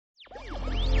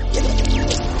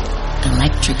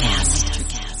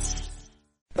Electrocast.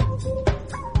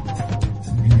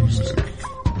 Music,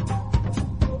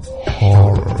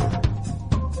 horror,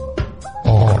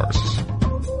 art,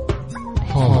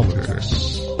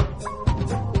 politics,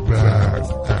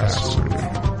 badassery.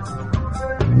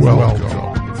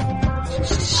 Welcome to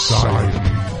Society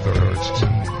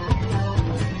 13.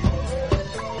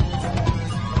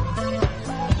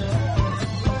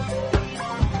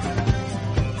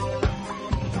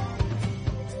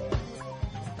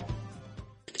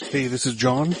 Hey, this is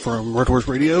John from Red Horse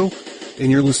Radio, and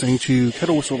you're listening to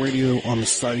Kettle Whistle Radio on the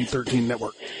Society 13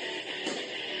 network.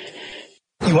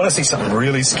 You want to see something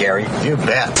really scary? You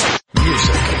bet.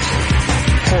 Music,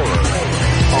 horror,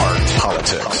 art,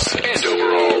 politics, and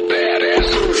overall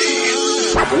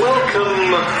badassery.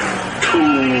 Welcome to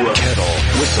Kettle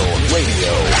Whistle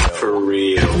Radio. For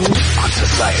real. On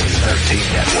Society 13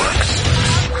 Networks.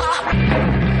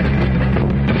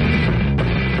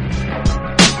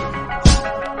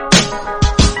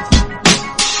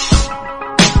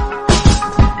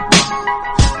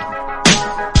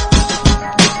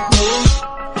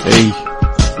 Hey,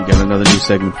 we got another new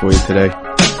segment for you today.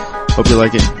 Hope you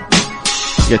like it.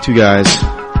 We got two guys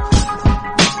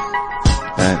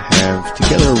that have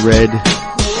together read,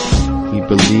 we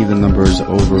believe the number is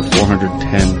over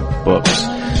 410 books.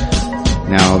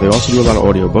 Now, they also do a lot of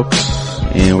audiobooks,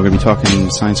 and we're going to be talking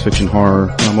science fiction,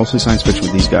 horror, mostly science fiction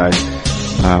with these guys,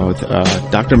 with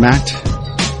Dr. Matt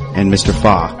and Mr.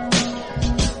 Fa.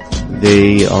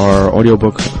 They are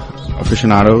audiobook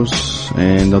aficionados,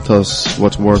 and they'll tell us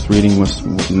what's worth reading, what's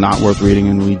not worth reading,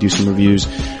 and we do some reviews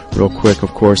real quick,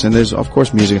 of course. And there's, of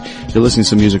course, music. You're listening to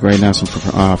some music right now,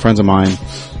 some friends of mine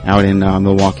out in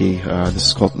Milwaukee.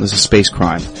 This is Space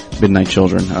Crime, Midnight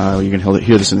Children. You're going to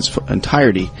hear this in its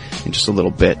entirety in just a little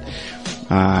bit.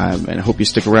 And I hope you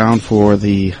stick around for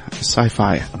the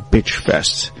Sci-Fi Bitch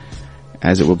Fest,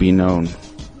 as it will be known.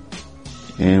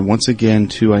 And once again,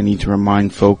 too, I need to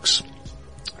remind folks,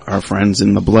 our friends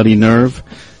in the Bloody Nerve,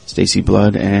 Stacy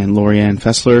Blood and Lorianne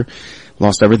Fessler,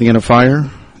 lost everything in a fire.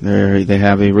 They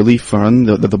have a relief fund,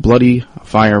 the Bloody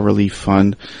Fire Relief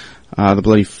Fund, the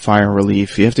Bloody Fire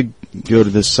Relief. You have to go to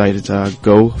this site. It's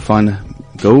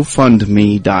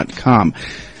GoFundMe.com.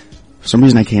 For some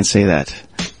reason I can't say that.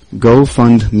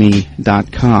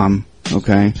 GoFundMe.com,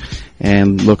 okay?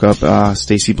 And look up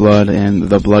Stacy Blood and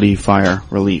the Bloody Fire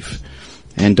Relief.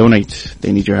 And donate.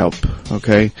 They need your help,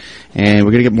 okay? And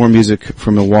we're gonna get more music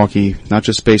from Milwaukee, not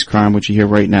just Space Crime, which you hear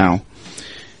right now.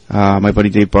 My buddy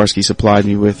Dave Barsky supplied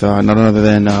me with none other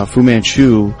than Fu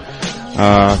Manchu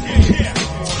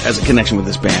has a connection with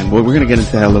this band. Well, we're gonna get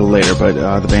into that a little later, but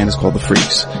the band is called The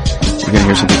Freaks. You're gonna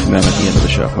hear something from them at the end of the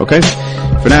show, okay?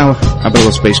 For now, how about a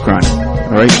little Space Crime?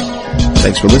 Alright?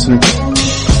 Thanks for listening.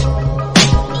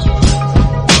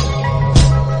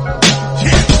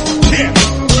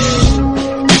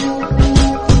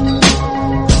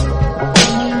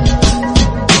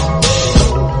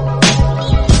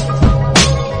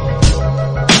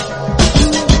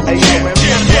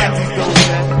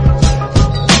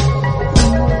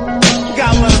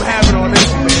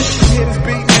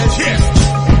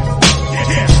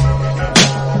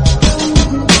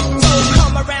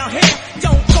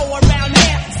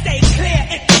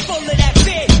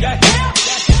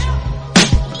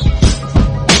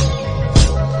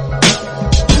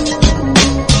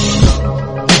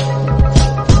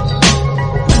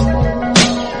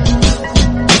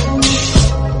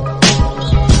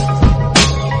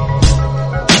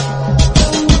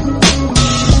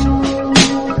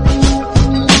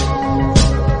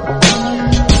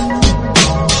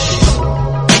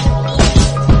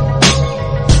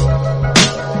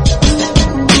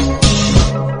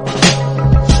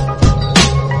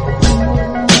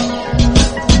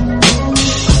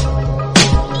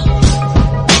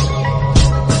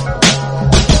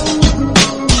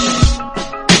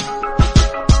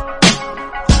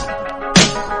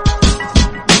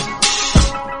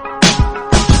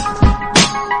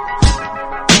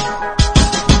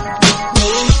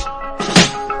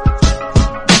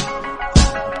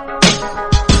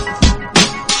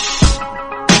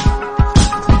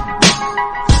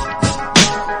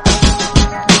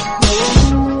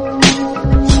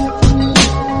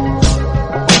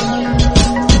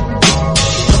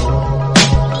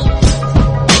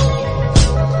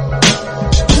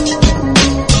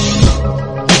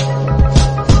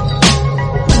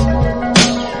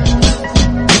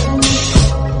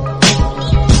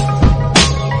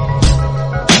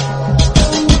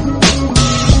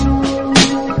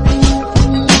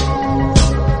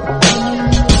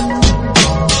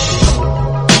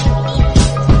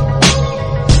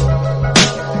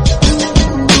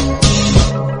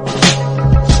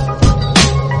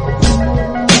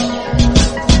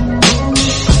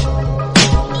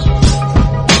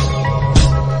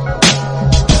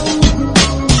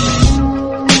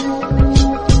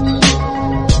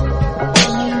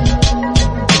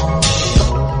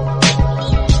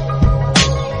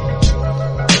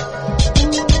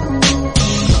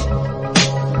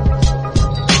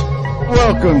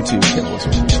 welcome to Kettle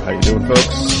Whistle Radio. How you doing,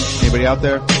 folks? Anybody out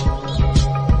there?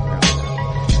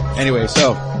 Anyway,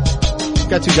 so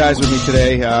got two guys with me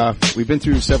today. We've been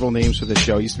through several names for this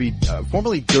show. It used to be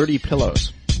formerly Dirty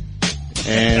Pillows,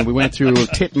 and we went through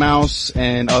Titmouse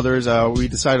and others. We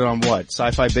decided on what?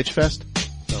 Sci-Fi Bitch Fest.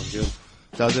 Sounds good.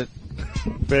 Does it?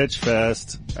 Bitch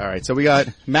Fest. All right, so we got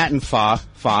Matt and Fa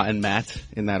and Matt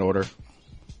in that order,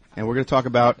 and we're going to talk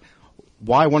about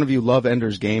why one of you loved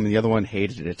Ender's Game and the other one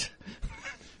hated it.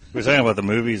 We're talking about the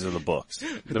movies or the books?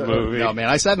 The movie. No, man,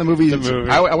 I sat in the movies.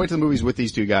 I went to the movies with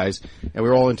these two guys, and we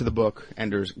were all into the book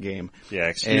Ender's Game. Yeah,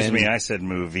 excuse me, I said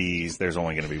movies. There's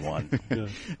only going to be one. Yeah.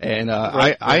 And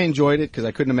I enjoyed it because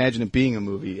I couldn't imagine it being a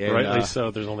movie. And, rightly so,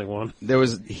 there's only one. There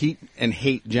was heat and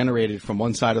hate generated from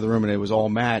one side of the room, and it was all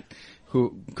Matt,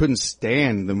 who couldn't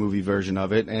stand the movie version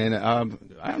of it. And I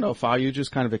don't know, Fa, you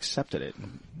just kind of accepted it.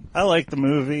 I liked the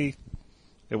movie.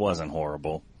 It wasn't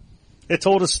horrible. It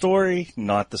told a story,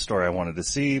 not the story I wanted to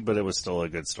see, but it was still a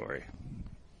good story.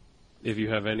 If you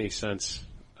have any sense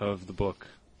of the book,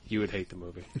 you would hate the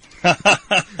movie.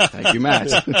 Thank you, Matt.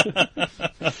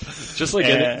 just like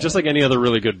any other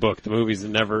really good book, the movies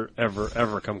never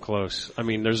ever come close. I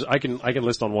mean, I can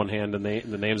list on one hand the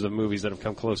names of movies that have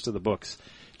come close to the books: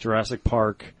 Jurassic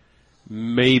Park,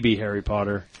 maybe Harry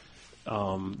Potter,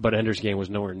 but Ender's Game was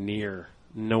nowhere near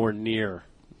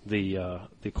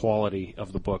the quality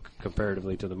of the book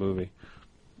comparatively to the movie.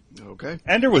 Okay.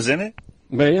 Ender was in it.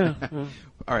 But yeah.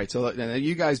 All right, so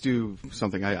you guys do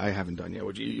something I haven't done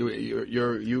yet.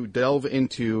 You delve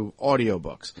into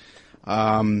audiobooks.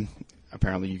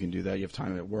 Apparently you can do that. You have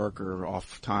time at work or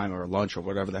off time or lunch or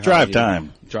whatever the hell. Drive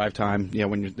time. Drive time. Yeah,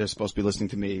 when they're supposed to be listening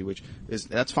to me,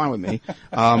 that's fine with me.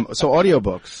 So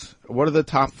audiobooks. What are the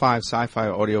top 5 sci-fi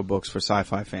audiobooks for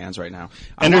sci-fi fans right now?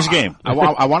 Ender's Game. I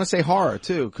want to say horror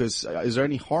too, because is there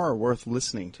any horror worth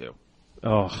listening to?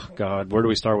 Oh God, where do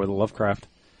we start with Lovecraft?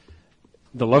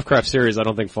 The Lovecraft series, I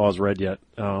don't think Faw's read yet,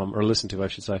 or listened to, I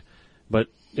should say. But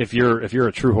if you're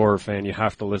a true horror fan, you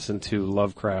have to listen to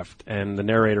Lovecraft. And the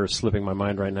narrator is slipping my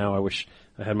mind right now. I wish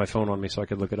I had my phone on me so I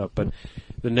could look it up. But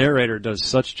the narrator does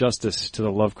such justice to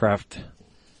the Lovecraft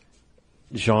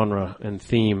genre and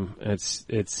theme.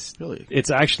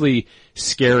 It's actually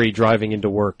scary driving into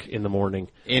work in the morning.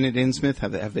 Enid Innsmouth,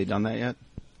 have they done that yet?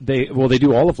 They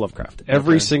do all of Lovecraft.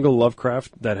 Every single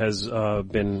Lovecraft that has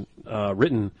been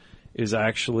written is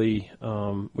actually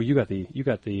you got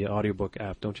the audiobook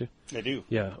app, don't you? I do.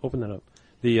 Yeah, open that up.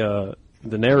 The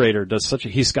narrator does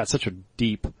he's got such a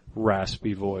deep,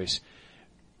 raspy voice.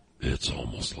 It's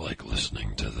almost like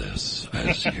listening to this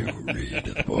as you read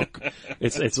the book.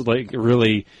 It's like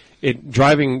really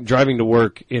driving to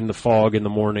work in the fog in the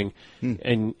morning,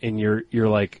 and you're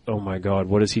like, oh my God,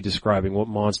 what is he describing? What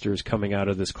monster is coming out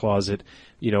of this closet?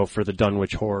 For the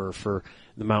Dunwich Horror, for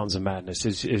the Mountains of Madness.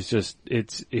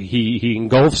 He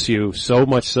engulfs you so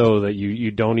much so that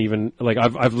you don't even like.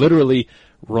 I've literally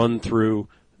run through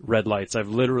red lights. I've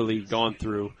literally gone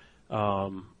through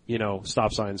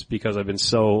stop signs because I've been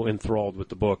so enthralled with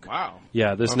the book. Wow.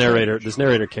 Yeah, this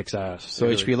narrator kicks ass. So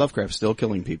really. H.P. Lovecraft still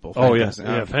killing people. Oh yeah,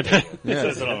 fantastic.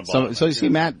 Yeah. So you see,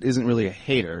 Matt isn't really a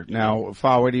hater. Now,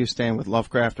 Fa, where do you stand with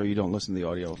Lovecraft, or you don't listen to the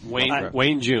audio?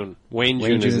 Wayne June. Wayne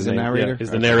June is the narrator. Yeah,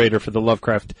 is the narrator for the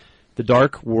Lovecraft, the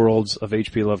Dark Worlds of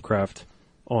H.P. Lovecraft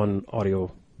on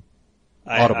audio.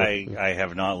 I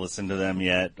have not listened to them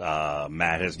yet.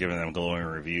 Matt has given them glowing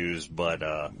reviews, but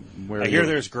I hear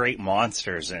there's great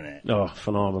monsters in it. Oh,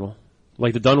 phenomenal!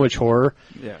 Like the Dunwich Horror.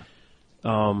 Yeah.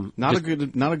 Not a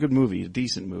good movie. A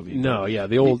decent movie. No, yeah,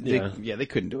 the old. They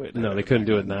couldn't do it. No, they couldn't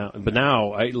do it now. But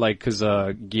now, because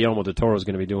Guillermo del Toro is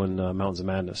going to be doing Mountains of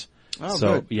Madness. Oh,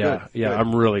 so good.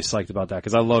 I'm really psyched about that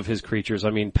because I love his creatures. I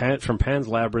mean, from Pan's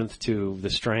Labyrinth to the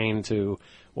Strain to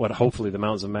what hopefully the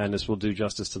Mountains of Madness will do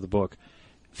justice to the book.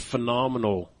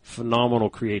 Phenomenal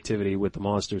creativity with the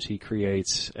monsters he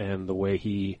creates and the way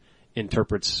he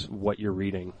interprets what you're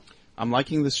reading. I'm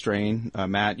liking The Strain.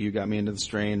 Matt, you got me into The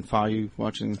Strain. Fa, you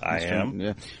watching The Strain? I am.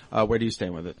 Yeah. Where do you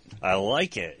stand with it? I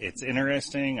like it. It's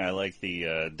interesting. I like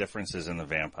the differences in the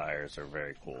vampires. Are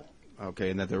very cool.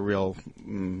 Okay, and that they're real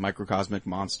microcosmic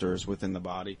monsters within the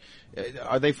body.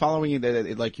 Are they following you?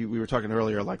 Like we were talking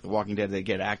earlier, like The Walking Dead, they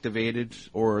get activated,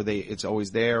 or it's always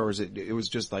there, or is it was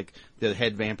just like the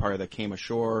head vampire that came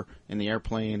ashore in the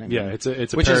airplane?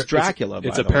 It's which is Dracula.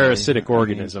 It's a parasitic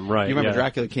organism, right? You remember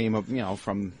Dracula came up,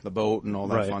 from the boat and all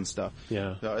that fun stuff.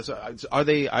 Yeah. So are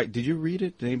they? Did you read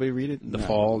it? Did anybody read it? The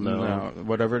Fall? No.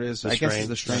 Whatever it is. I guess it's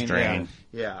The Strain.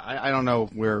 Yeah. I don't know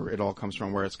where it all comes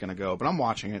from, where it's going to go, but I'm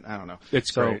watching it. I don't know.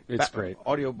 It's great. It's great.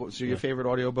 Audiobook. So your favorite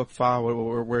audiobook, Fa?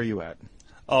 Where are you at?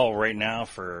 Oh, right now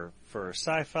for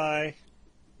sci-fi,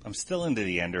 I'm still into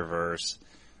the Enderverse.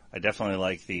 I definitely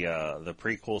like the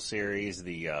prequel series,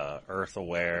 the Earth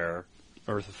Aware,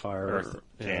 Earth of Fire,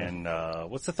 and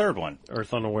what's the third one?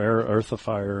 Earth Unaware, Earth of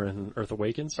Fire, and Earth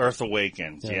Awakens. Earth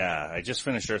Awakens, yeah. I just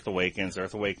finished Earth Awakens.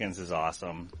 Earth Awakens is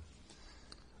awesome.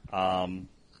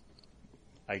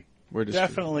 We're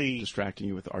definitely distracting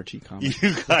you with Archie comics.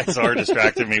 You guys are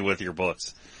distracting me with your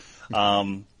books.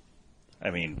 I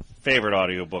mean, favorite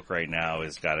audiobook right now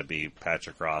has got to be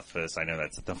Patrick Rothfuss. I know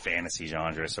that's the fantasy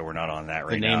genre, so we're not on that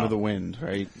right now. The Name of the Wind,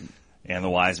 right? And The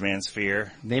Wise Man's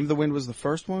Fear. Name of the Wind was the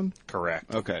first one?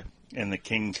 Correct. Okay. And the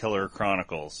King Killer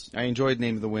Chronicles. I enjoyed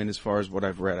Name of the Wind as far as what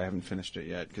I've read. I haven't finished it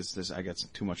yet because I got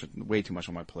way too much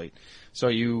on my plate. So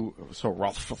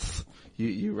Rothfuss,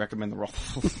 you recommend the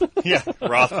Rothfuss? Yeah,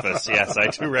 Rothfuss. Yes, I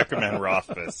do recommend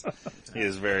Rothfuss. He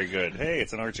is very good. Hey,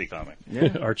 it's an Archie comic.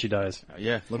 Yeah. Archie dies.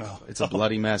 Yeah, look, it's a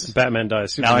bloody mess. Batman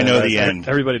dies. Superman now I know dies. the end.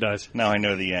 Everybody dies. Now I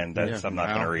know the end. I'm not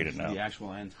going to read it now. The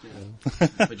actual end. Yeah.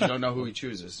 But you don't know who he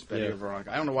chooses. Betty or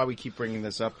Veronica. I don't know why we keep bringing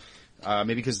this up.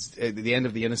 Maybe because at the end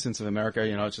of The Innocence of America,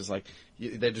 it's just like,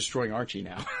 they're destroying Archie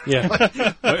now. Yeah.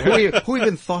 who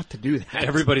even thought to do that?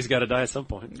 Everybody's got to die at some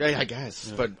point. Yeah, I guess.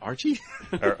 Yeah. But Archie?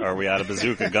 Are we out of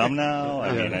bazooka gum now?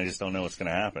 I mean, I just don't know what's going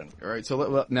to happen. All right,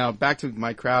 so now back to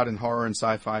my crowd and horror and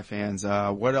sci-fi fans.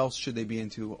 What else should they be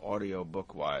into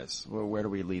audiobook-wise? Where do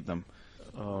we lead them?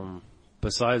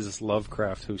 Besides this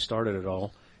Lovecraft who started it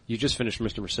all, you just finished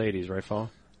Mr. Mercedes, right,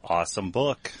 Fall? Awesome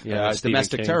book. Yeah,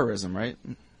 domestic terrorism, right?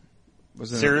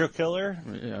 Serial killer?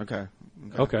 Yeah,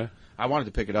 okay. I wanted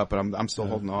to pick it up, but I'm still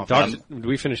holding off.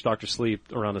 We finished Dr.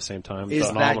 Sleep around the same time.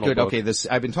 Is that good? Book. Okay,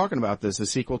 I've been talking about this, the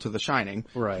sequel to The Shining.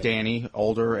 Right. Danny,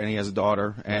 older, and he has a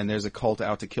daughter, and there's a cult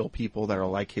out to kill people that are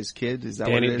like his kid. Is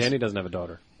that what it is? Danny doesn't have a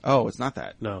daughter. Oh, it's not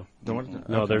that. No.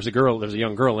 Okay. There's a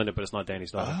young girl in it, but it's not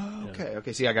Danny's daughter. Oh, okay.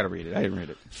 Okay, see, I gotta read it. I didn't read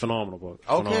it. Phenomenal book.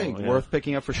 Okay, worth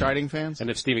picking up for Shining fans? And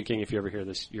if Stephen King, if you ever hear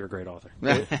this, you're a great author.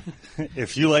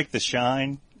 If you like The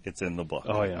Shine, it's in the book.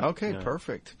 Oh, yeah. Okay,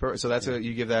 perfect. So that's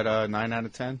you give that a 9 out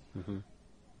of 10? Mm-hmm.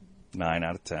 9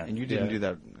 out of 10. And you didn't do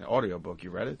that audiobook, you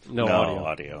read it? No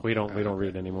audio. We don't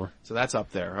read anymore. So that's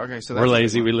up there. Okay, so we're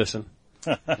lazy, we listen.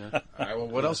 All right, well,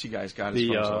 what else you guys got as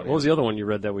far as audio? What was the other one you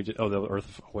read that we did? Oh, the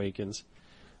Earth Awakens.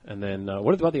 And then,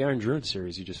 what about the Iron Druid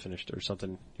series you just finished or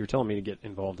something? You were telling me to get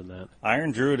involved in that.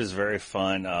 Iron Druid is very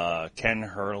fun. Ken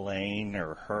Herlane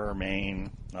or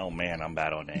Hermaine. Oh man, I'm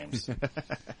bad on names.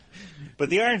 But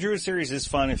the Iron Druid series is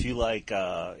fun if you like,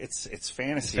 it's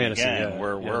fantasy again. Yeah,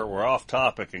 we're off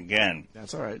topic again.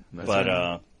 That's alright.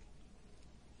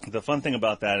 The fun thing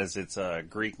about that is it's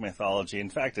Greek mythology.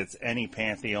 In fact, it's any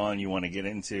pantheon you want to get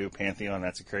into. Pantheon,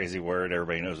 that's a crazy word.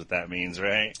 Everybody knows what that means,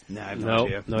 right? No, I have no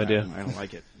idea. No idea. I don't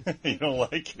like it. You don't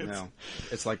like it? No.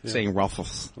 It's like saying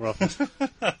Ruffles.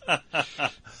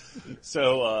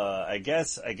 So, I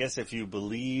guess if you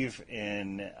believe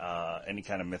in any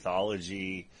kind of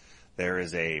mythology, there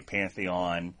is a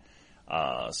pantheon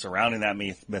surrounding that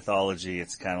mythology.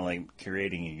 It's kind of like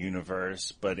creating a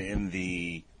universe, but in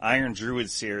the Iron Druid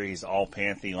series, all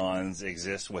pantheons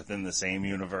exist within the same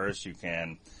universe. You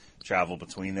can travel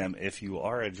between them if you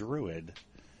are a druid.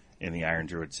 In the Iron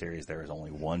Druid series, there is only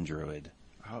one druid.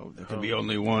 Oh, there could be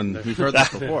only one. We've heard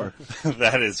that before.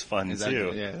 That is fun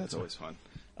too. Yeah, that's always fun.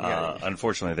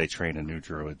 Unfortunately, they train a new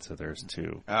druid, so there's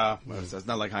two. It's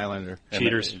not like Highlander.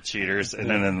 Cheaters, and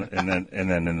then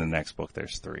in the next book,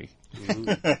 there's three.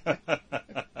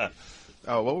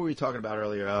 Oh, what were we talking about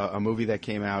earlier? A movie that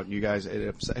came out. You guys,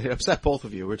 it upset both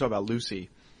of you. We were talking about Lucy.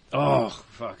 Oh,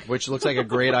 fuck! Which looks like a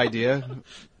great idea.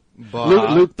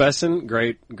 But Luc Besson,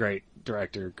 great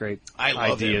director, great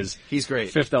ideas. He's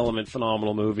great. Fifth Element,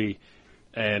 phenomenal movie,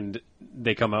 and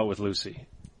they come out with Lucy,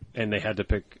 and they had to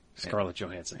pick Scarlett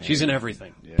Johansson. She's in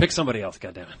everything. Yeah. Pick somebody else,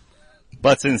 goddammit.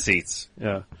 Butts in seats.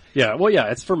 Yeah. Yeah. Well,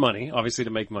 yeah, it's for money, obviously to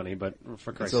make money, but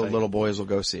for Christ's sake. So little boys will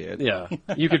go see it. Yeah.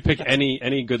 You could pick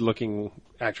any good looking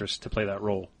actress to play that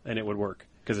role and it would work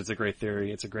because it's a great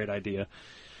theory. It's a great idea.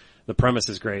 The premise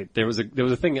is great. There was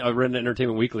a thing I read in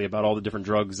Entertainment Weekly about all the different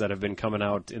drugs that have been coming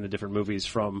out in the different movies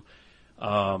from,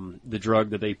 the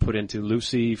drug that they put into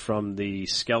Lucy, from the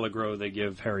Skelegro they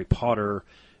give Harry Potter.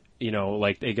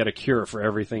 Like they got a cure for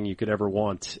everything you could ever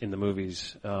want in the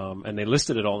movies. And they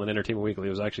listed it all in Entertainment Weekly.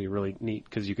 It was actually really neat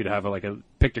because you could have a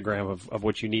pictogram of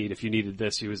what you need. If you needed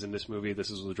this, he was in this movie, this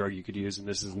is the drug you could use, and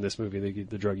this is in this movie,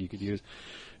 the drug you could use.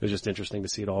 It was just interesting to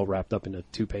see it all wrapped up into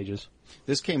 2 pages.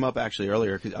 This came up actually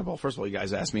earlier. Well, first of all, you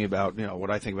guys asked me about,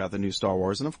 what I think about the new Star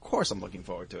Wars, and of course I'm looking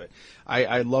forward to it.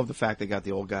 I love the fact they got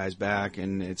the old guys back,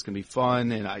 and it's going to be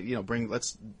fun, and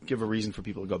let's give a reason for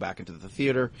people to go back into the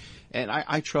theater. And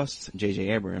I trust J.J.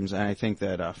 Abrams, and I think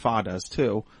that Fa does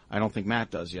too. I don't think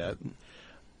Matt does yet.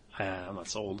 I'm not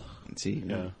sold. See,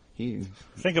 Yeah. he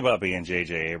Think about being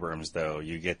J.J. Abrams, though.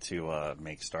 You get to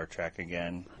make Star Trek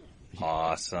again.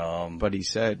 Awesome. But he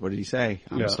said, what did he say?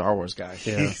 I'm Yeah. a Star Wars guy.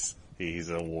 Yeah. He's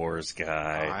a wars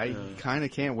guy. I kind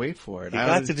of can't wait for it. You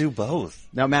got to do both.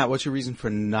 Now, Matt, what's your reason for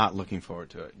not looking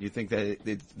forward to it? You think that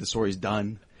the story's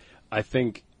done? I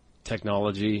think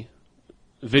technology,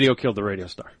 video killed the radio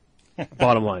star.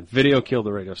 Bottom line, video killed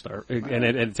the radio star, and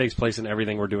it takes place in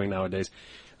everything we're doing nowadays.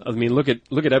 I mean, look at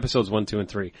episodes 1, 2, and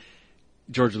 3.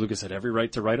 George Lucas had every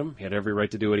right to write them. He had every right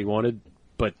to do what he wanted,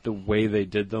 but the way they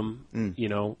did them, you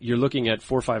know, you're looking at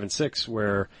 4, 5, and 6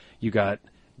 where you got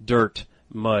dirt,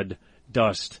 mud,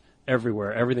 dust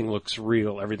everywhere. Everything looks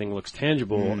real. Everything looks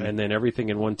tangible. And then everything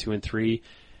in 1, 2, and 3,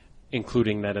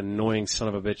 including that annoying son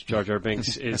of a bitch Jar Jar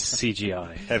Binks, is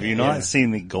CGI. Have you not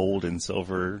seen the gold and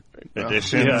silver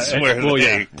editions where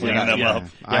they clean them up?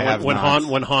 I have when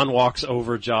not. Han walks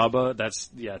over Jabba,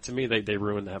 to me they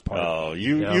ruined that part. Oh,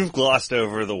 you've glossed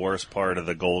over the worst part of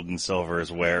the gold and silver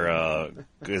is where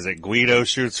is it Guido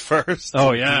shoots first?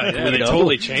 Oh yeah, they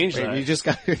totally changed Wait, that.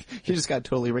 you just got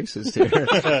totally racist here.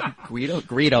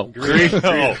 Guido.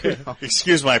 Oh,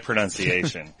 excuse my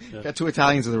pronunciation. Got 2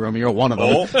 Italians in the room. You're one of them.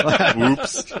 Oh,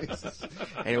 whoops.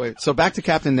 Anyway, so back to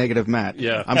Captain Negative, Matt.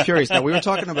 Yeah. I'm curious. Now, we were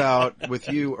talking about, with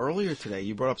you earlier today,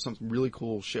 you brought up some really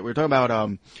cool shit. We were talking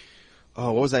about,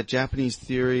 what was that Japanese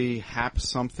theory? Hap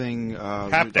something?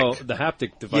 Haptic. Oh, the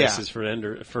haptic devices for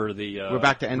the We're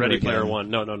back to Ender Ready again. Player One.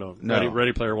 No.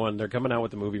 Ready Player One. They're coming out with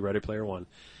the movie Ready Player One,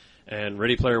 and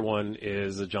Ready Player One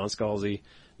is a John Scalzi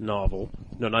novel.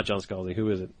 No, not John Scalzi. Who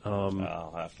is it?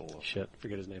 I'll have to look. Shit,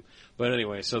 forget his name. But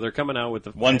anyway, so they're coming out with the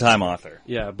One-time author.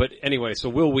 Yeah, but anyway, so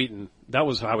Will Wheaton. That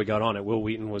was how we got on it. Will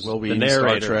Wheaton was Will the Wheaton, Star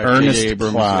narrator. Trek, Ernest J.J.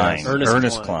 Abrams, Klein. yes.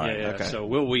 Ernest Klein. Yeah. Okay. So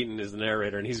Will Wheaton is the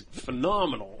narrator, and he's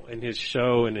phenomenal in his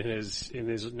show and in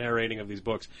his narrating of these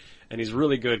books. And he's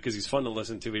really good because he's fun to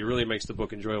listen to. He really makes the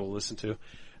book enjoyable to listen to.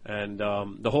 And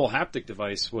the whole haptic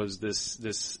device was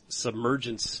this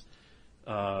submergence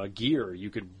gear you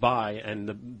could buy, and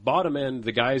the bottom end,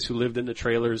 the guys who lived in the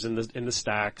trailers in the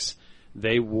stacks,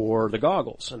 they wore the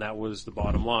goggles, and that was the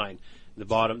bottom line.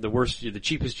 The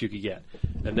cheapest you could get.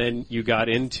 And then you got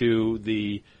into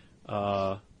the,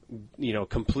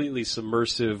 completely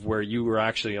submersive where you were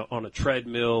actually on a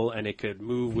treadmill and it could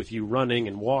move with you running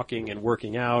and walking and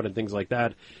working out and things like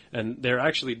that. And they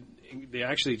actually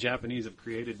Japanese have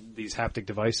created these haptic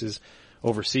devices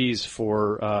overseas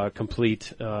for,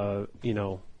 complete, in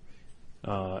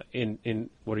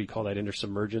what do you call that?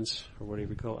 Intersubmergence? Or what do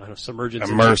you call it? I don't know, submergence.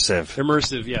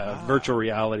 Immersive, yeah. Virtual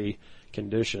reality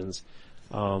conditions.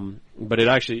 But it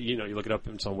actually, you look it up,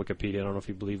 it's on Wikipedia. I don't know if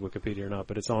you believe Wikipedia or not,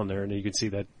 but it's on there, and you can see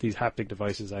that these haptic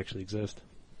devices actually exist.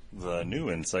 The new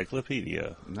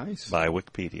encyclopedia. Nice. By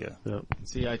Wikipedia. Yeah.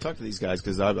 See, I talk to these guys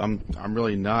because I'm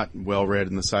really not well read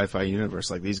in the sci-fi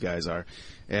universe like these guys are,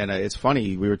 and it's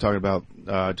funny. We were talking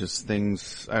about just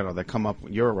things I don't know that come up.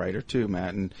 You're a writer too,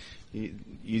 Matt, and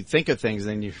you think of things,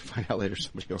 and then you find out later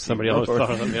somebody else thought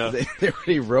of them. Yeah, they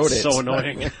already wrote it. So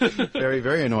annoying. Very,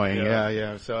 very annoying. Yeah.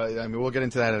 Yeah. So I mean, we'll get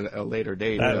into that at a later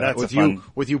date That's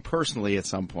with you personally at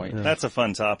some point. Yeah. That's a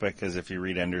fun topic because if you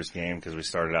read Ender's Game, because we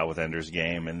started out with Ender's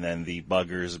Game, and then the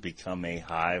buggers become a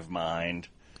hive mind.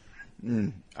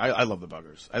 I love the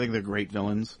buggers. I think they're great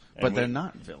villains, but they're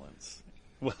not villains.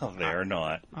 Well, they're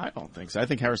not. I don't think so. I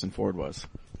think Harrison Ford was.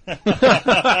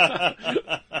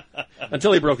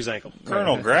 Until he broke his ankle.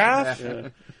 Colonel Graff? Yeah.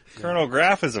 Colonel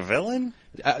Graff is a villain?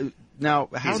 Now,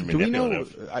 how do we know?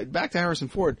 Back to Harrison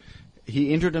Ford.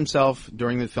 He injured himself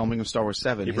during the filming of Star Wars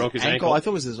 7. He broke his ankle. I thought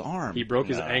it was his arm. He broke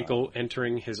his ankle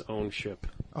entering his own ship.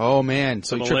 Oh, man.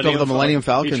 So he tripped over the Millennium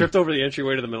Falcon. He tripped over the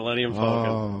entryway to the Millennium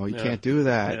Falcon. Oh, you can't do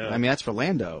that. Yeah. I mean, that's for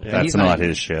Lando. Yeah. That's not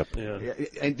his ship. Yeah.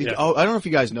 I don't know if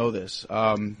you guys know this.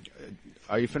 Are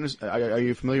you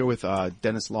familiar with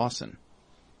Dennis Lawson?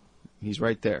 He's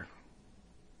right there.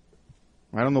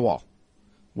 Right on the wall.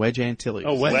 Wedge Antilles.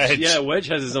 Oh, Wedge. Yeah, Wedge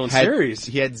has his own series.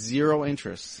 He had zero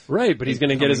interest. Right, but he's going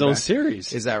to get his own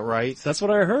series. Is that right? That's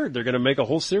what I heard. They're going to make a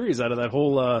whole series out of that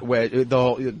whole... the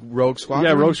whole Rogue Squadron?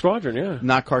 Yeah, Rogue Squadron, yeah.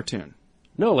 Not cartoon.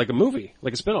 No, like a movie,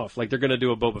 like a spinoff. Like they're going to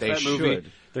do a Boba Fett movie.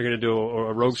 They're going to do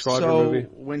a Rogue Squadron movie. So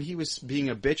when he was being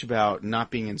a bitch about not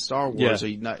being in Star Wars,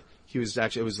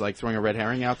 it was like throwing a red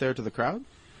herring out there to the crowd?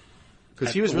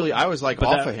 Because he was really, I was like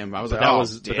off of him. I was like,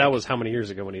 but that was how many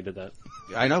years ago when he did that?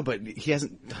 I know, but he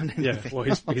hasn't done anything. Yeah, well,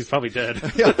 he's probably dead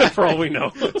for all we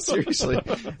know. Seriously,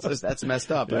 so that's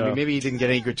messed up. Yeah. I mean, maybe he didn't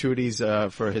get any gratuities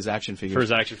for his action figures. For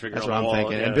his action figure, that's on what the I'm wall,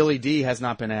 thinking. yeah. And Billy D has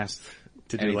not been asked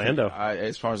to do anything, Lando,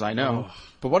 as far as I know. Oh.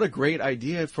 But what a great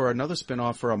idea for another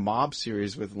spinoff for a mob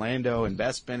series with Lando and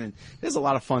Bespin, and there's a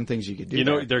lot of fun things you could do. You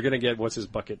know, they're going to get what's his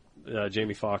bucket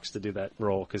Jamie Foxx to do that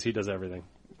role because he does everything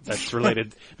that's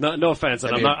related. No offense,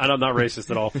 and I'm not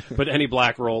racist at all. But any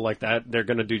black role like that, they're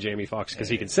going to do Jamie Foxx because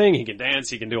he can sing, he can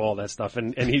dance, he can do all that stuff,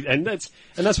 and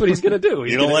that's what he's going to do.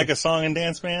 You don't like a song and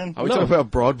dance man? Are we talking about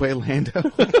Broadway Lando?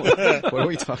 What are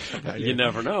we talking about here? You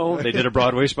never know. They did a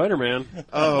Broadway Spider-Man.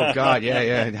 Oh God,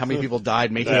 yeah. How many people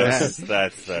died making that?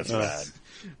 That's bad.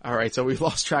 All right, so we've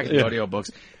lost track of the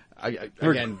audiobooks.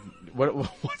 Again,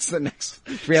 what's the next?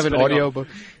 Do we have an audiobook?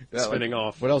 Spinning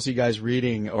off. What else are you guys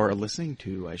reading or listening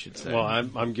to, I should say? Well,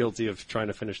 I'm guilty of trying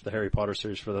to finish the Harry Potter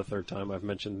series for the third time. I've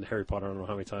mentioned Harry Potter I don't know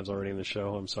how many times already in the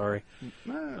show. I'm sorry.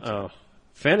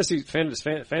 Fantasy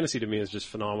to me is just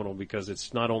phenomenal because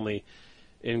it's not only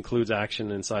includes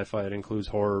action and sci-fi, it includes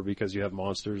horror because you have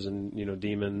monsters and,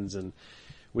 demons and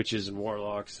witches and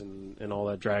warlocks and all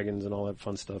that, dragons and all that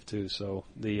fun stuff too. So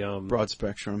the broad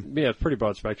spectrum. Yeah, pretty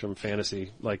broad spectrum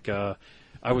fantasy. Like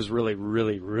I was really,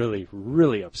 really, really,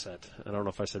 really upset. I don't know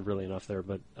if I said really enough there,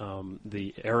 but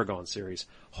the Aragon series.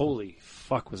 Holy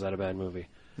fuck, was that a bad movie?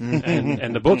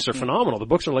 And the books are phenomenal. The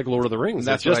books are like Lord of the Rings.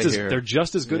 That's they're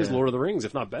just as good as Lord of the Rings,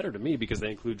 if not better to me, because they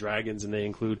include dragons and they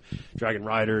include dragon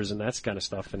riders and that kind of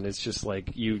stuff. And it's just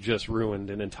like you just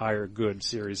ruined an entire good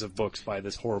series of books by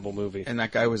this horrible movie. And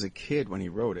that guy was a kid when he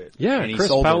wrote it. Yeah, and he Chris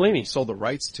sold Paolini sold the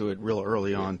rights to it real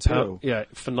early on too.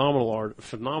 Phenomenal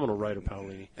writer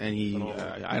Paolini. And he,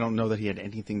 I don't know that he had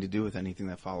anything to do with anything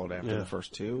that followed after the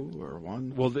first two or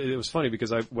one. Well, it was funny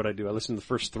because I listened to the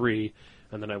first three.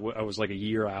 And then I was like a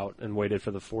year out and waited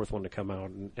for the fourth one to come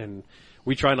out. And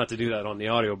we try not to do that on the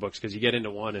audiobooks because you get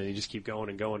into one and you just keep going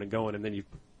and going and going. And then you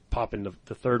pop into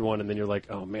the third one and then you're like,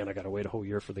 oh man, I got to wait a whole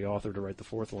year for the author to write the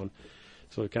fourth one.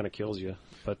 So it kind of kills you.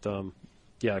 But,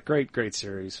 great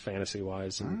series fantasy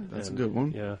wise. That's a good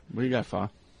one. Yeah. What do you got, Fa?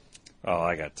 Oh,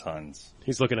 I got tons.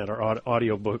 He's looking at our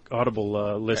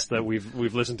Audible list that we've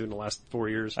listened to in the last 4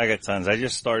 years. I got tons. I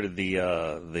just started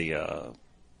the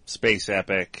space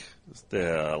epic,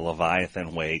 the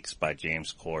Leviathan Wakes by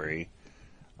James Corey.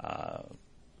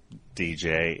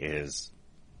 DJ is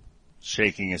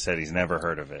shaking his head. He's never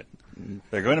heard of it.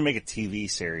 They're going to make a TV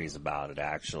series about it,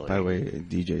 actually. By the way,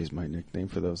 DJ is my nickname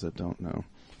for those that don't know.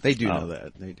 They do know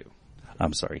that. They do.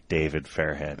 I'm sorry, David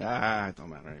Fairhead. It don't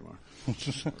matter anymore.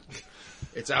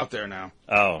 It's out there now.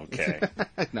 Oh, okay.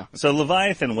 No. So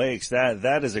Leviathan Wakes,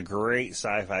 that is a great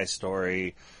sci-fi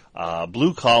story.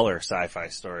 Blue collar sci-fi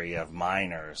story. You have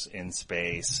miners in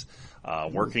space,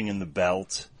 working in the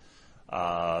belt.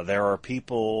 There are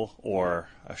people, or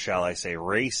shall I say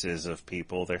races of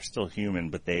people, they're still human,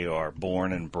 but they are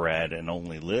born and bred and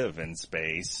only live in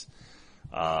space.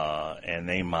 And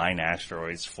they mine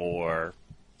asteroids for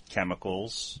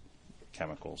chemicals.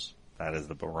 That is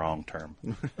the wrong term.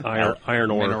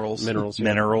 Iron ore. Minerals.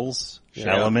 Minerals.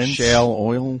 Yeah. Elements. Shale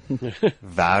oil.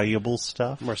 Valuable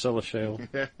stuff. Marcellus Shale.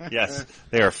 Yes.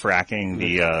 They are fracking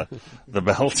the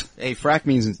belt. Hey, frack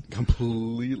means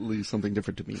completely something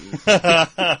different to me.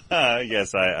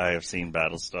 Yes, I have seen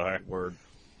Battlestar. Word.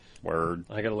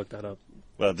 I gotta look that up.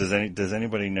 Well, does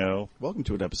anybody know? Welcome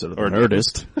to an episode of The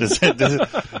Nerdist.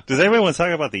 Does anybody want to talk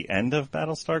about the end of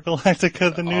Battlestar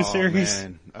Galactica, the new series?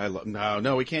 Man.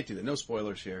 No, we can't do that. No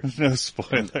spoilers here. No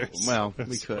spoilers. Well,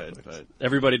 we could, but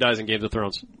everybody dies in Game of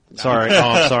Thrones. Sorry.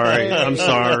 I'm sorry. I'm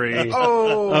sorry.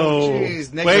 Oh,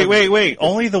 jeez. Wait.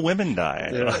 Only the women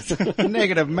die. Yeah.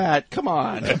 Negative Matt, come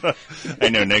on. I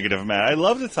know, Negative Matt. I'd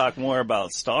love to talk more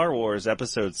about Star Wars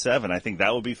Episode 7. I think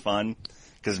that would be fun.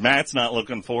 Because Matt's not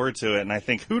looking forward to it, and I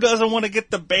think, who doesn't want to get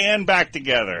the band back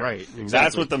together? Right, exactly.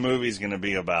 That's what the movie's going to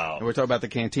be about. And we're talking about the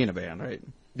Cantina Band, right?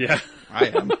 Yeah. I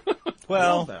am.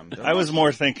 Well, I was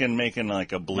more thinking making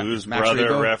like a Blues Max Brother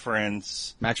Rebo?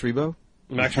 Reference. Max Rebo?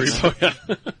 Max Rebo,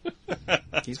 yeah.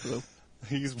 He's blue.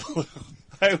 He's blue.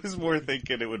 I was more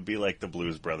thinking it would be like the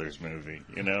Blues Brothers movie,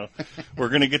 you know? We're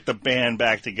going to get the band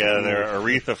back together.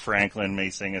 Aretha Franklin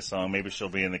may sing a song. Maybe she'll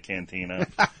be in the cantina.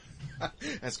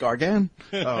 That's Gargan?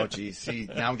 Oh, geez. See,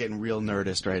 now I'm getting real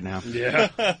nerdist right now. Yeah.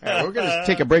 All right, we're going to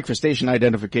take a break for station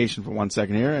identification for 1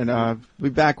 second here, and we'll be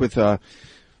back with, what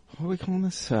are we calling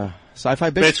this? Sci-Fi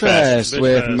Bitch Fest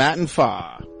with Matt and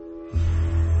Fa.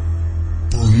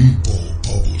 Burning Ball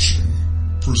Publishing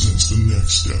presents the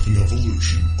next step in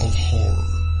evolution of horror.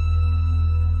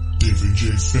 David J.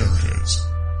 Fairhead's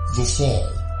The Fall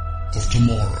of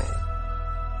Tomorrow.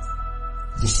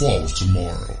 The Fall of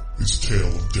Tomorrow is a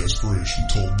tale of desperation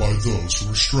told by those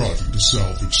who are striving to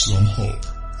salvage some hope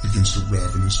against a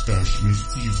ravenous bastion of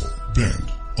evil bent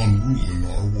on ruling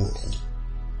our world.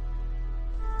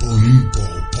 Burning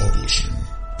Ball Publishing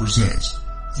presents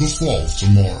The Fall of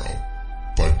Tomorrow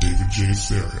by David J.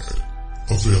 Fairhead.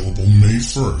 Available May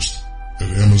 1st at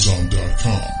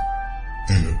Amazon.com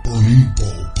and at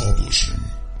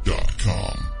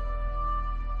burningbulbpublishing.com.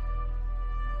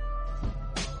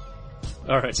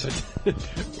 All right, so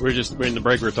we're in the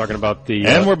break. We're talking about the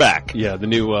And we're back. Yeah, the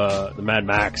new the Mad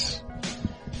Max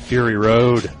Fury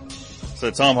Road. So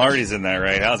Tom Hardy's in that,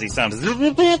 right? How's he sound? So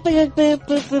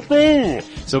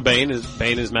Bane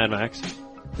is Mad Max.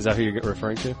 Is that who you're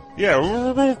referring to? Yeah.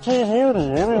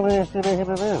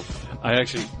 I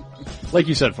actually, like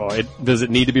you said, Paul, does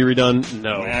it need to be redone?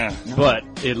 No. Nah. But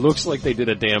it looks like they did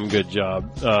a damn good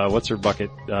job. What's her bucket?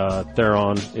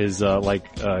 Theron is,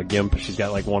 like, Gimp. She's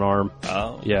got like one arm.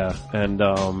 Oh. Yeah. And,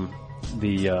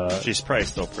 She's probably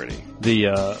still pretty. the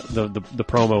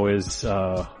promo is,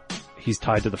 he's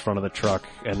tied to the front of the truck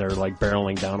and they're like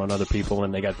barreling down on other people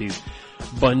and they got these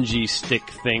bungee stick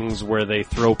things where they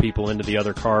throw people into the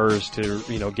other cars to,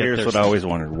 get Here's their what I always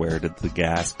wondered. Where did the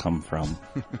gas come from?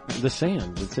 the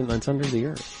sand. It's under the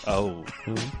earth. Oh.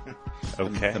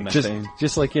 Okay.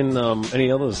 Just like in,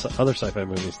 any other sci-fi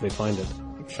movies, they find it.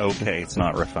 Okay, it's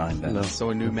not refined then. No. So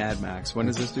a new Mad Max. When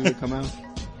does this dude come out?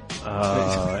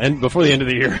 And before the end of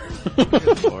the year.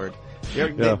 Good Lord.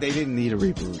 Yeah. They didn't need a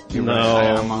reboot. You're No,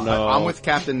 right. no. I'm with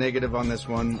Captain Negative on this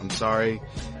one. I'm sorry.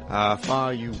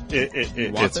 Fa, you want It's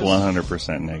this?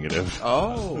 100% negative.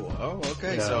 Oh,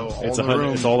 okay. Yeah. So all it's the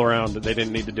room. it's all around. They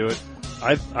didn't need to do it.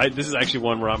 This is actually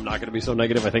one where I'm not going to be so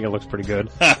negative. I think it looks pretty good.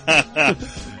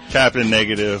 Captain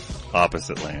Negative,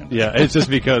 opposite land. Yeah, it's just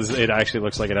because it actually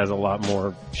looks like it has a lot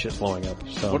more shit blowing up.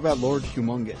 So. What about Lord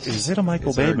Humongous? Is it a Michael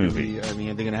Is Bay there gonna movie? be- I mean,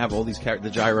 are they going to have all these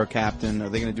characters? The Gyro Captain? Are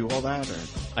they going to do all that?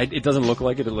 Or? It doesn't look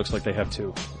like it. It looks like they have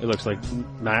two. It looks like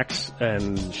Max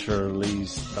and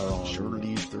Charlize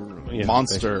Theron. Yeah,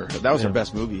 Monster. That was her Yeah.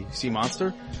 best movie. See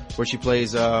Monster? Where she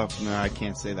plays, no, I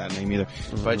can't say that name either.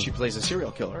 But she plays a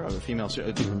serial killer of a female,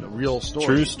 a real story.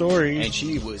 True story. And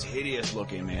she was hideous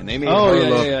looking, man. They made Oh, her yeah,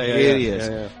 look yeah, yeah,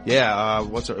 hideous. yeah.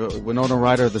 What's her, Winona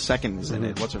Ryder the second is in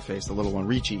it. What's her face? The little one,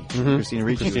 Ricci. Christina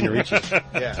Ricci. Christina Ricci.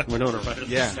 Yeah. Winona Ryder.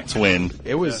 Yeah. Twin.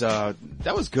 It was, that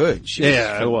was good. She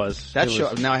Yeah, it was. That It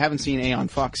show, was now I haven't seen Aeon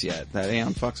Flux yet. That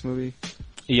Aeon Flux movie?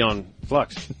 Eon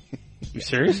Flux. You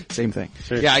serious? Same thing.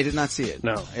 Seriously? Yeah, I did not see it.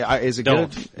 No. Is it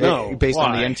Don't. good? No. Based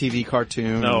on the Why? MTV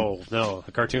cartoon? No. The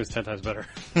cartoon's 10 times better.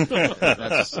 So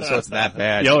it's that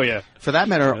bad. Oh yeah. For that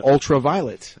matter,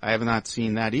 Ultraviolet. I have not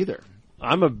seen that either.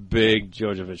 I'm a big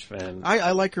Jovovich fan.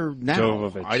 I like her now.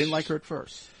 Jovovich. I didn't like her at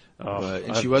first. And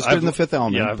she I've- was good in The Fifth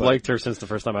Element. Yeah, I've but liked her since the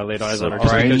first time I laid eyes on her. So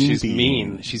Just because R&B. she's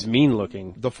mean. She's mean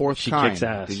looking. The Fourth She Kind. kicks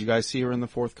ass. Did you guys see her in The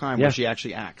Fourth Kind Yeah. where she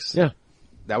actually acts? Yeah.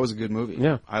 That was a good movie.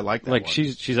 Yeah. I like that Like one.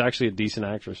 she's actually a decent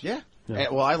actress. Yeah. Yeah.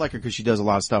 Well, I like her because she does a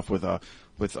lot of stuff with a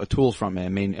tool from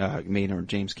Maynard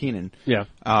James Keenan. Yeah.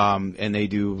 And they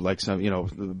do like some,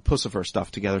 Pussifer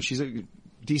stuff together. She's a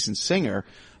decent singer,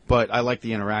 but I like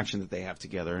the interaction that they have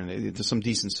together. And there's some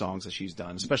decent songs that she's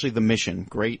done, especially The Mission.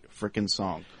 Great frickin'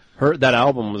 song. That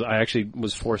album I actually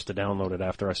was forced to download it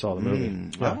after I saw the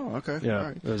movie. Yeah. Oh, okay. Yeah. All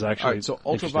right. It was actually All right, so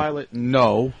interesting. Ultraviolet,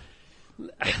 no.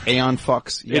 Aeon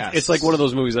Fox, yes. It's like one of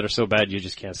those movies that are so bad you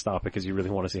just can't stop it because you really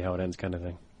want to see how it ends, kind of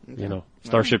thing.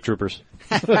 Starship Troopers.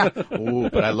 Ooh,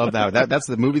 but I love that. That's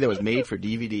the movie that was made for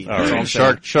DVD. All That's right, I'm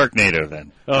saying. Sharknado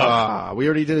then. We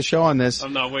already did a show on this.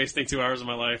 I'm not wasting 2 hours of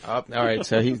my life. All right,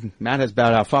 so Matt has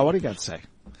bowed out. What do you got to say?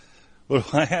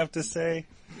 What do I have to say?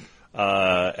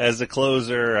 As a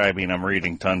closer, I mean, I'm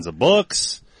reading tons of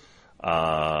books,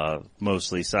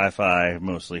 mostly sci-fi,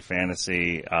 mostly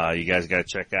fantasy. You guys got to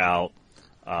check out,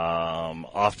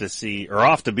 Off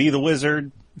to Be the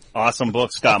Wizard. Awesome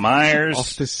book, Scott Myers.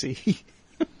 Off to Sea.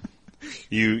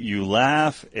 You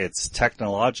laugh. It's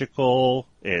technological.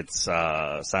 It's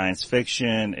science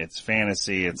fiction. It's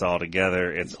fantasy. It's all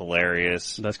together. It's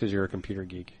hilarious. That's because you're a computer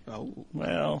geek. Oh,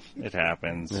 Well, it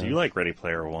happens. Yeah. You like Ready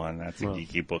Player One. That's a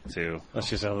geeky book too. That's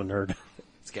just how a nerd.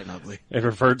 it's getting ugly. It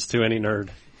refers to any nerd.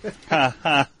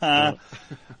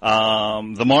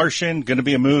 The Martian, gonna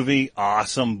be a movie.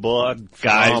 Awesome book.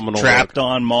 Guys Phenomenal trapped book.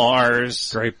 on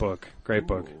Mars. Great book.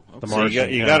 The So Martian.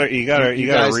 you yeah. gotta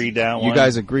read that one. You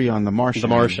guys agree on The Martian. The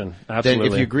Martian, absolutely.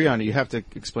 Then if you agree on it, you have to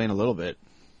explain a little bit.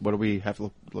 What do we have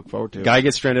to look forward to? Guy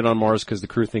gets stranded on Mars because the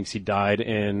crew thinks he died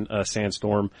in a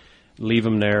sandstorm. Leave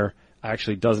him there.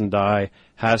 Actually doesn't die.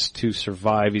 Has to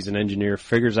survive. He's an engineer.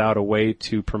 Figures out a way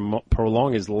to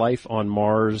prolong his life on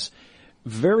Mars.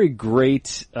 Very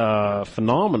great,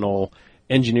 phenomenal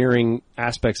engineering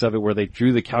aspects of it where they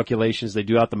drew the calculations, they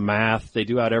do out the math, they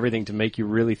do out everything to make you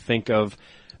really think of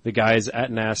the guys at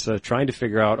NASA trying to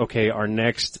figure out, okay, our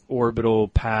next orbital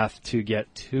path to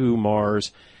get to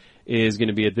Mars is going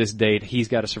to be at this date. He's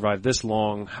got to survive this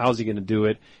long. How's he going to do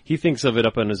it? He thinks of it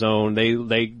up on his own.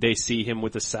 They see him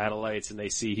with the satellites and they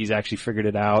see he's actually figured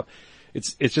it out.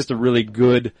 it's just a really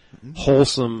good,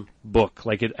 wholesome book.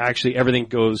 Like it actually, everything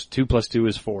goes 2 + 2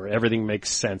 is 4. Everything makes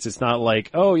sense. It's not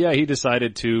like, oh yeah, he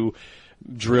decided to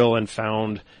drill and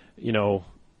found,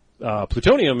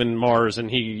 plutonium in Mars and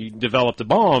he developed a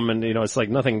bomb and, it's like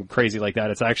nothing crazy like that.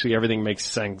 It's actually everything makes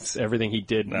sense. Everything he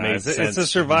did made sense. It's a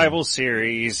survival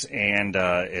series and,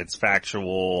 it's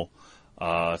factual,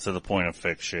 to the point of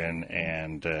fiction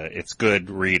and, it's good.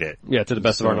 Read it. Yeah, to the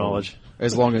best of our knowledge.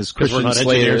 As long as Christian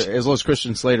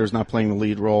Slater is not playing the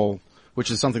lead role, which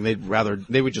is something they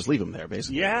would just leave him there,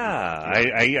 basically. Yeah,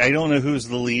 I don't know who's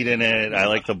the lead in it. I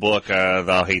like the book.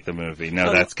 I'll hate the movie.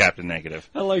 No, that's Captain Negative.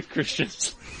 I like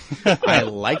Christians. I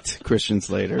liked Christian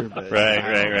Slater. But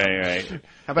Right.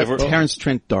 How about Terrence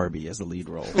Trent D'Arby as the lead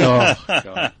role? Oh,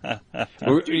 God.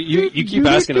 You keep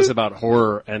asking us about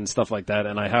horror and stuff like that,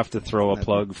 and I have to throw a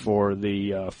plug for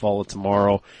the Fall of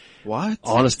Tomorrow. What?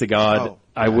 Honest to God, Oh.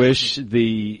 I wish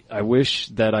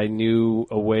that I knew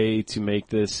a way to make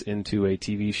this into a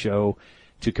TV show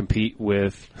to compete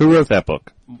with Who wrote that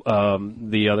book?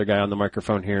 the other guy on the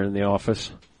microphone here in the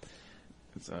office.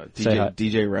 It's, Say hi.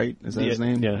 DJ Wright, is that his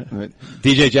name? Yeah. Right.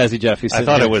 DJ Jazzy Jeff. I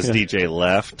thought it was DJ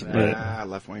Left.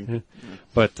 Left wing.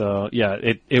 But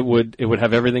it would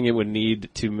have everything it would need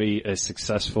to be a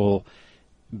successful,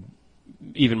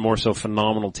 even more so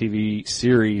phenomenal TV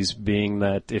series, being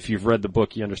that if you've read the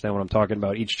book, you understand what I'm talking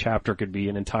about. Each chapter could be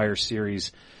an entire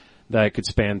series that could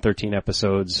span 13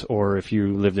 episodes, or if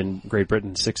you lived in Great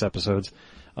Britain, 6 episodes.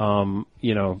 They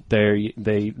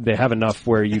have enough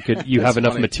where you have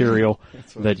enough material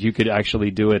that you could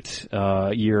actually do it,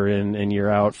 year in and year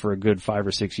out for a good 5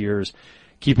 or 6 years,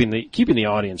 keeping the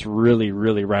audience really,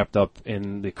 really wrapped up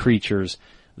in the creatures,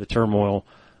 the turmoil,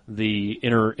 the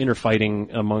inner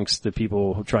fighting amongst the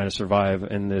people who are trying to survive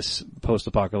in this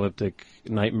post-apocalyptic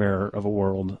nightmare of a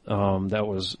world, that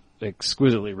was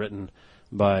exquisitely written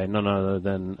by none other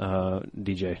than,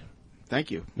 DJ.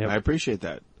 Thank you. Yep. I appreciate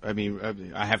that. I mean,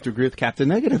 I have to agree with Captain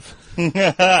Negative.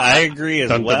 I agree as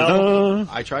well.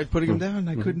 I tried putting him down.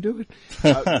 I couldn't do it.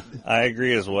 I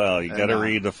agree as well. You got to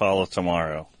read The Fall of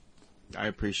Tomorrow. I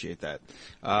appreciate that.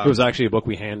 It was actually a book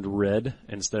we hand read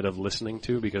instead of listening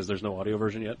to because there's no audio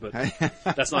version yet, but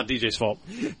that's not DJ's fault.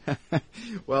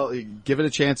 Well, give it a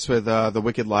chance with the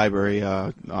Wicked Library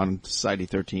on Society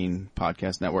 13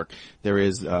 Podcast Network. There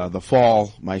is The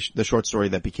Fall, the short story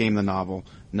that became the novel.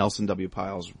 Nelson W.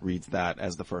 Piles reads that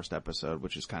as the first episode,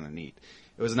 which is kind of neat.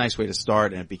 It was a nice way to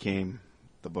start, and it became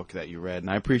the book that you read, and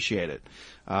I appreciate it.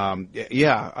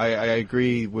 I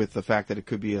agree with the fact that it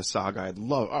could be a saga. I'd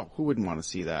love. Oh, who wouldn't want to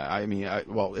see that? I mean,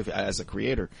 if as a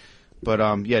creator, but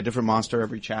different monster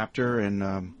every chapter,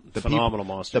 and the phenomenal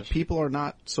monsters. The people are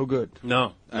not so good.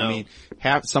 No. I mean,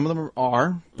 some of them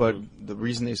are, but the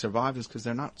reason they survive is because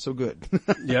they're not so good.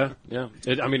 Yeah.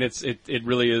 It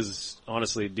really is,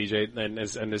 honestly, DJ, and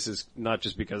this is not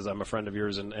just because I'm a friend of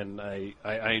yours and I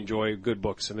enjoy good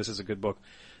books, and this is a good book.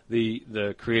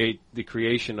 The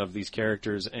creation of these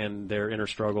characters and their inner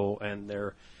struggle and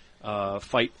their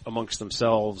fight amongst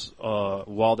themselves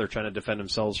while they're trying to defend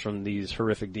themselves from these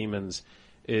horrific demons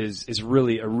is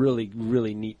really a really,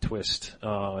 really neat twist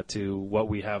to what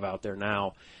we have out there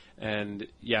now. And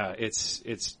yeah,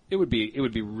 it would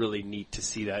be really neat to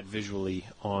see that visually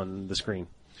on the screen.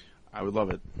 I would love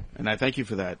it, and I thank you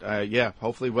for that.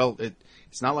 Hopefully,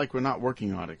 it's not like we're not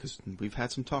working on it because we've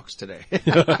had some talks today.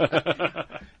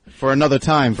 For another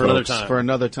time, folks. For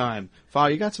another time. Fa,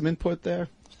 you got some input there?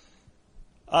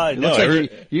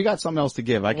 You got something else to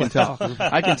give. I can tell.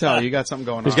 You got something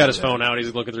going on. He's got his phone out.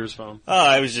 He's looking through his phone. Oh,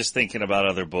 I was just thinking about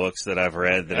other books that I've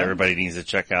read that everybody needs to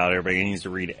check out. Everybody needs to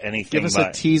read anything. Give us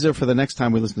a teaser for the next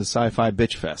time we listen to Sci-Fi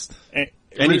Bitch Fest.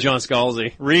 Any John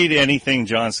Scalzi. Read anything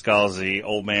John Scalzi,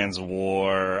 Old Man's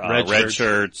War, Red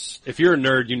Shirts. If you're a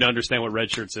nerd, you understand what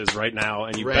Red Shirts is right now,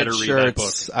 and you better read that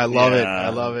book. I love it. I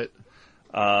love it.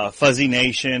 Fuzzy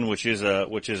Nation, which is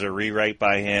a rewrite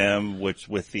by him,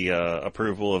 with the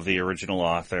approval of the original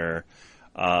author.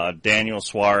 Daniel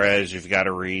Suarez, you've got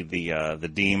to read the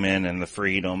Demon and the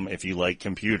Freedom. If you like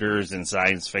computers and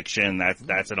science fiction,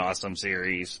 that's an awesome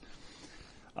series.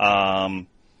 Go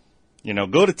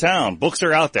to town. Books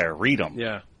are out there. Read them.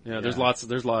 Yeah. There's lots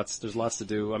to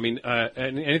do. I mean,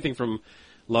 anything from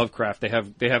Lovecraft,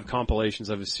 they have compilations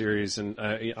of his series, and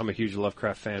I'm a huge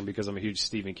Lovecraft fan because I'm a huge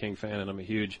Stephen King fan, and I'm a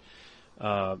huge,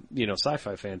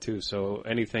 sci-fi fan too. So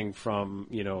anything from,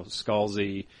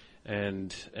 Scalzi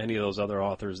and any of those other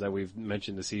authors that we've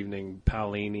mentioned this evening,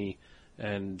 Paolini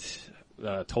and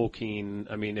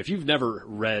Tolkien. I mean, if you've never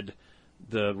read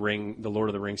the Lord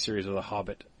of the Rings series or The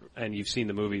Hobbit, and you've seen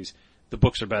the movies, the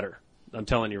books are better. I'm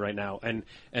telling you right now. And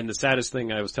the saddest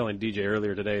thing, I was telling DJ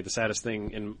earlier today, the saddest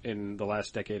thing in the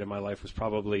last decade of my life was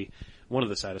probably, one of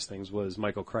the saddest things was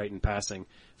Michael Crichton passing.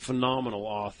 Phenomenal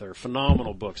author,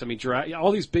 phenomenal books. I mean,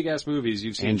 all these big ass movies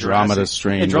you've seen. Andromeda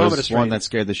Strain. Andromeda Strain. One that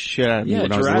scared the shit out of me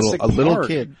when Jurassic I was a little Park.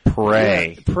 kid.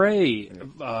 Prey. Yeah, Prey,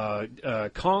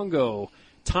 Congo,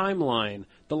 Timeline,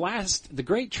 the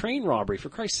Great Train Robbery. For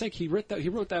Christ's sake, he wrote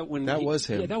that when That was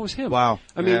him. Yeah, that was him. Wow.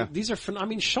 I mean, Yeah. these are. I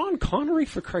mean, Sean Connery.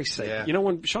 For Christ's sake, Yeah. you know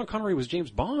when Sean Connery was James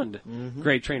Bond.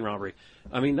 Great Train Robbery.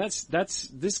 I mean, that's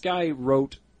this guy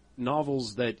wrote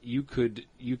novels that you could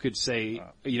say,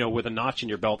 you know, with a notch in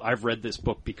your belt, I've read this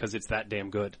book because it's that damn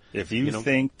good. If you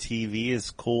think TV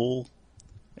is cool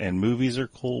and movies are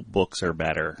cool, books are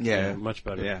better. Yeah. Much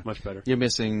better. Yeah. Much better. You're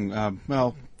missing,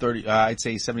 30, I'd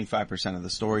say 75% of the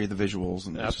story, the visuals.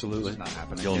 And Absolutely. it's not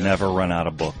happening. You'll never run out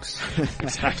of books.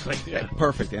 Exactly. Yeah.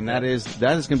 Perfect. And that is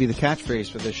going to be the catchphrase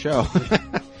for this show.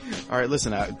 All right,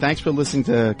 listen, thanks for listening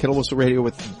to Kettle Whistle Radio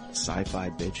with Sci-Fi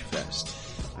Bitch Fest.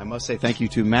 I must say thank you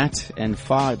to Matt and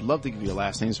Fa. I'd love to give you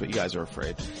last names, but you guys are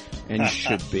afraid. And you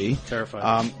should be. Terrified.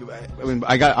 I mean,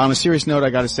 on a serious note, I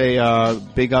gotta say,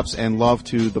 big ups and love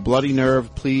to the Bloody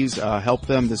Nerve. Please, help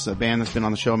them. This is a band that's been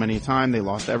on the show many a time. They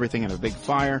lost everything in a big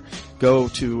fire.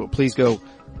 Please go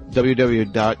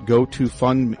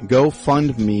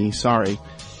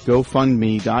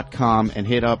GoFundMe.com and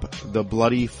hit up the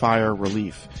Bloody Fire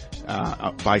Relief.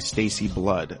 By Stacy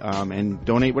Blood. And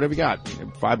donate whatever you got.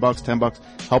 $5,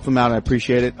 $10. Help them out. I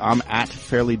appreciate it. I'm at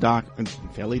Fairly Dark.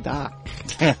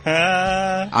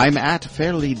 I'm at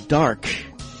Fairly Dark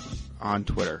on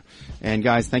Twitter. And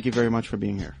guys, thank you very much for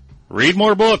being here. Read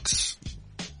more books.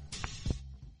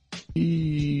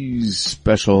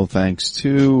 Special thanks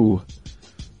to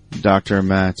Dr.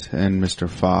 Matt and Mr.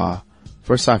 Fa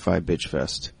for Sci-Fi Bitch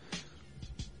Fest.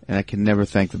 And I can never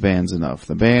thank the bands enough.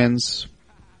 The bands,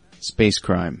 Space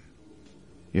Crime.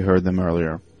 You heard them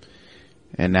earlier.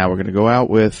 And now we're going to go out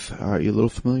with, are you a little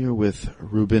familiar with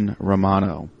Ruben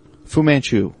Romano? Fu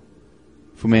Manchu.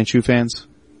 Fu Manchu fans?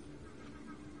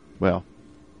 Well,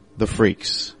 the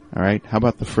Freaks. Alright, how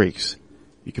about the Freaks?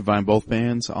 You can find both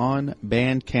bands on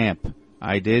Bandcamp.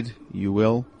 I did, you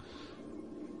will.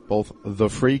 Both The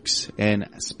Freaks and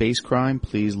Space Crime.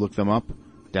 Please look them up.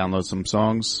 Download some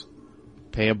songs.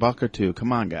 Pay $1 or $2.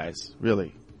 Come on, guys.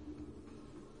 Really.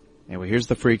 Anyway, here's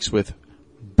the Freaks with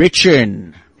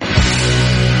Bitchin'.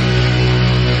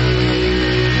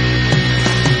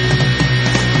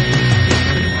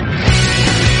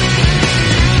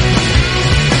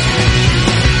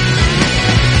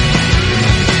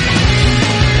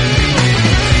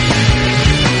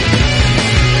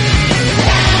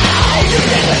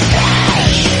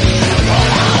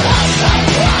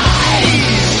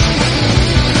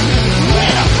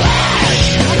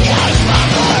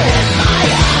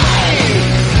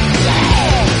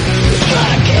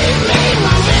 Gotta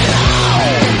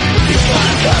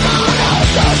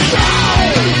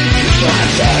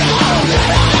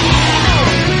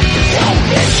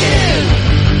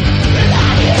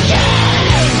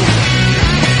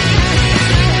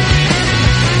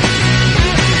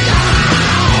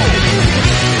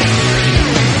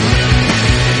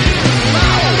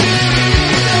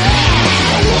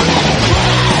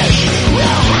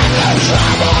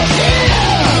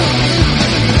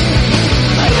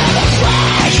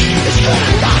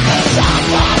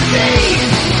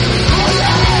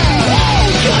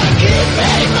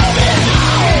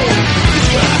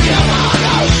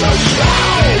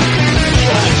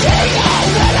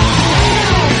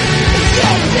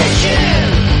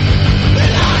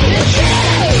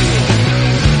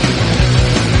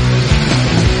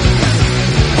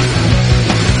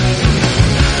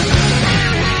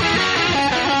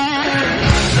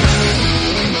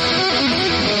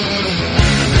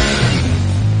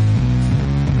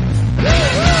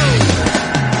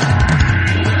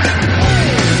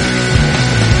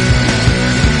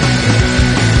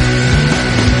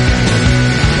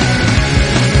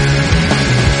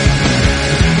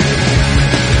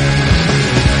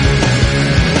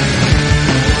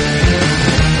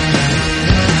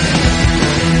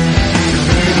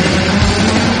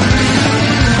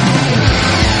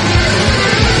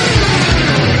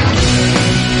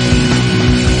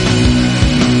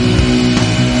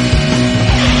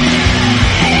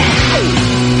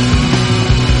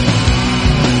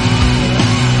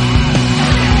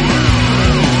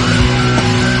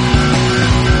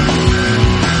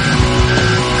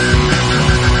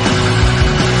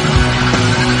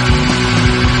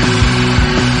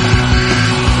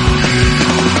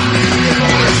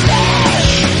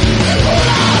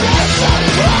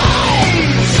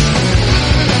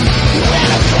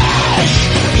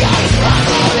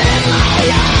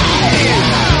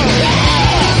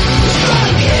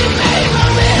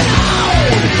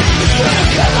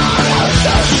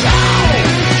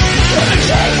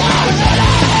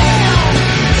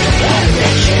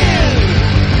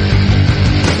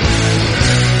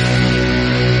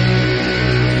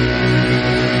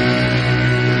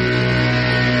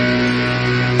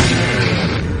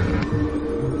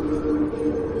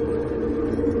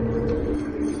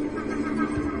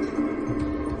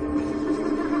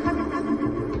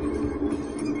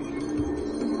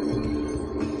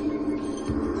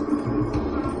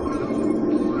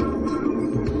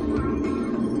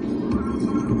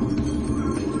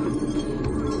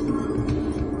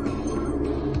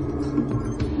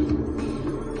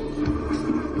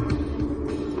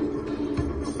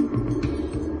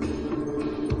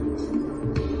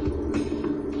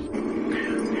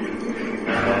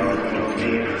I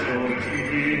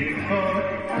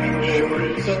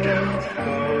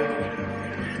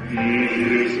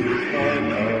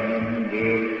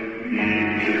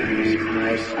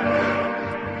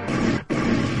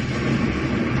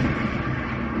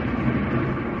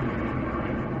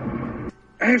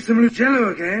have some Lucello,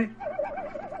 okay?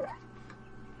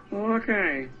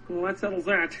 Okay, well that settles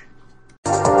that.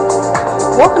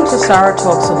 Welcome to Sarah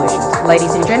Talk Solutions.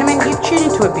 Ladies and gentlemen, you've tuned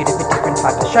into a bit of a different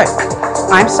type of show.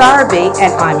 I'm Sarah B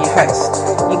and I'm your host.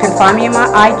 You can find me on my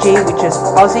IG, which is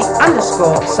Aussie_Sarah_LA.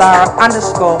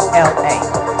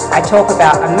 I talk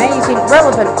about amazing,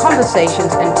 relevant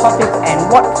conversations and topics and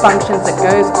what functions that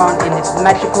goes on in this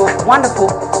magical,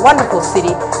 wonderful, wonderful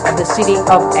city of the City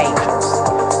of Angels.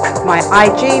 My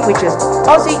IG, which is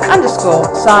Aussie_Sarah_LA.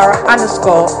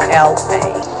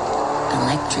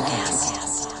 Electric acid.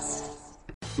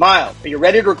 Miles, are you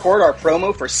ready to record our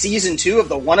promo for Season 2 of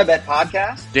the Wanna Bet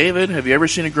podcast? David, have you ever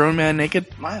seen a grown man naked?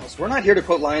 Miles, we're not here to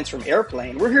quote lines from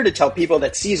Airplane. We're here to tell people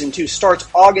that Season 2 starts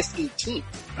August 18th.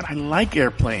 But I like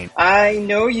Airplane. I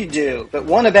know you do, but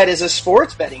Wanna Bet is a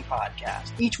sports betting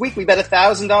podcast. Each week we bet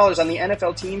 $1,000 on the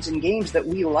NFL teams and games that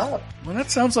we love. Well, that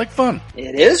sounds like fun.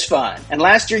 It is fun. And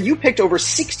last year you picked over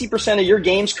 60% of your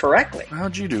games correctly.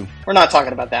 How'd you do? We're not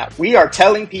talking about that. We are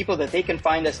telling people that they can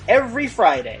find us every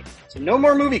Friday. So no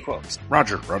more movie quotes.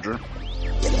 Roger.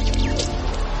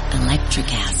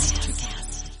 Electric acid.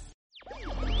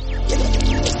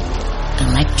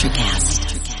 Electric acid.